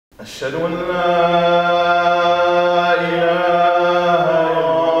أشهد أن لا إله إلا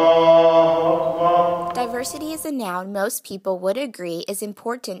الله. Diversity is a noun most people would agree is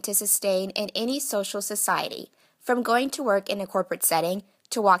important to sustain in any social society. From going to work in a corporate setting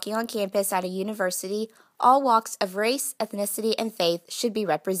to walking on campus at a university, all walks of race, ethnicity, and faith should be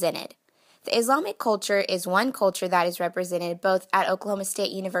represented. The Islamic culture is one culture that is represented both at Oklahoma State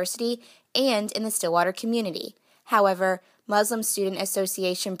University and in the Stillwater community. However, Muslim Student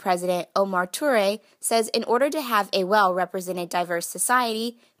Association President Omar Toure says in order to have a well-represented diverse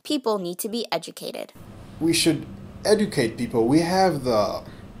society, people need to be educated. We should educate people. We have the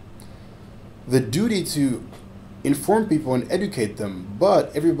duty to inform people and educate them,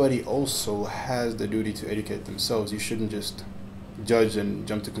 but everybody also has the duty to educate themselves. You shouldn't just judge and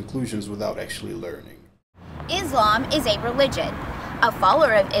jump to conclusions without actually learning. Islam is a religion. A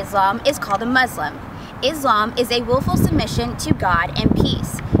follower of Islam is called a Muslim. Islam is a willful submission to God and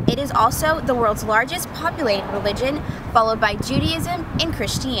peace. It is also the world's largest populated religion, followed by Judaism and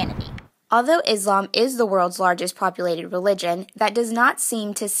Christianity. Although Islam is the world's largest populated religion, that does not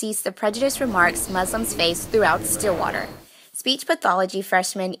seem to cease the prejudiced remarks Muslims face throughout Stillwater. Speech pathology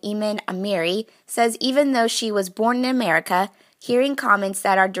freshman Iman Amiri says even though she was born in America, hearing comments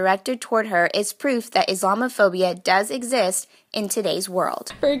that are directed toward her is proof that Islamophobia does exist in today's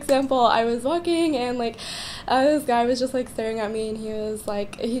world. For example, I was walking and this guy was just staring at me, and he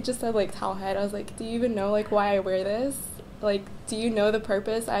just said towelhead. I was like, do you even know why I wear this? Do you know the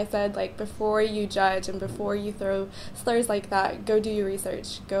purpose? I said before you judge and before you throw slurs like that, go do your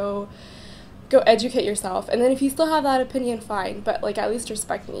research. Go educate yourself, and then if you still have that opinion, fine, but at least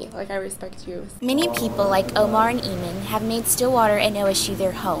respect me like I respect you. Many people like Omar and Eamon have made Stillwater and OSU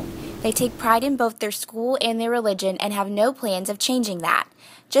their home. They take pride in both their school and their religion and have no plans of changing that.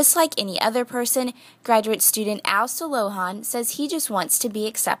 Just like any other person, graduate student Al Solohan says he just wants to be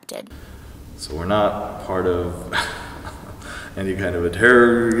accepted. So we're not part of any kind of a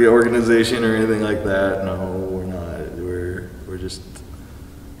terror organization or anything like that. No, we're not. We're just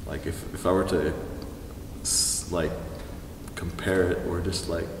if I were to compare it, we're just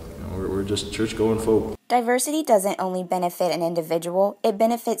we're just church-going folk. Diversity doesn't only benefit an individual, it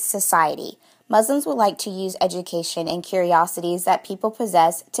benefits society. Muslims would like to use education and curiosities that people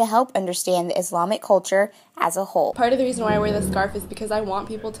possess to help understand the Islamic culture as a whole. Part of the reason why I wear the scarf is because I want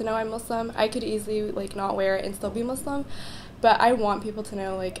people to know I'm Muslim. I could easily not wear it and still be Muslim, but I want people to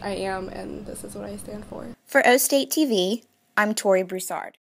know I am, and this is what I stand for. For O State TV, I'm Tori Broussard.